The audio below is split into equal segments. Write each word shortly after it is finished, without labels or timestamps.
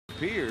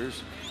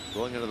appears,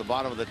 going into the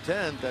bottom of the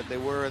 10th, that they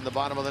were in the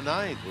bottom of the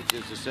 9th, which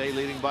is to say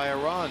leading by a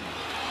run.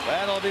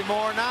 That'll be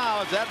more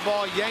now as that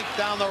ball yanked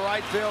down the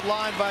right field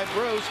line by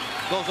Bruce.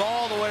 Goes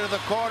all the way to the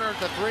corner at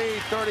the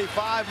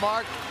 3:35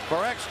 mark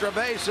for extra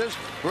bases.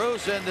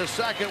 Bruce into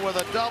second with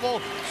a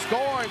double.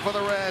 Scoring for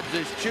the Reds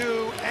is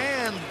Chu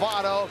and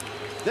Votto.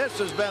 This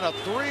has been a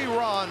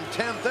 3-run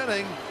 10th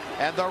inning,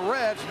 and the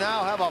Reds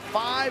now have a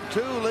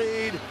 5-2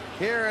 lead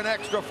here in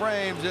extra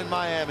frames in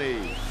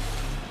Miami.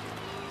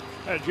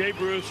 Jay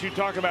Bruce, you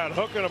talk about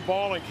hooking a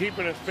ball and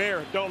keeping it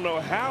fair. Don't know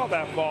how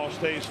that ball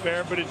stays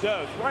fair, but it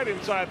does. Right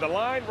inside the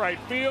line, right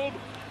field.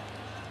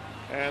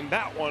 And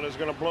that one is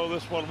going to blow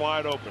this one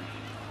wide open.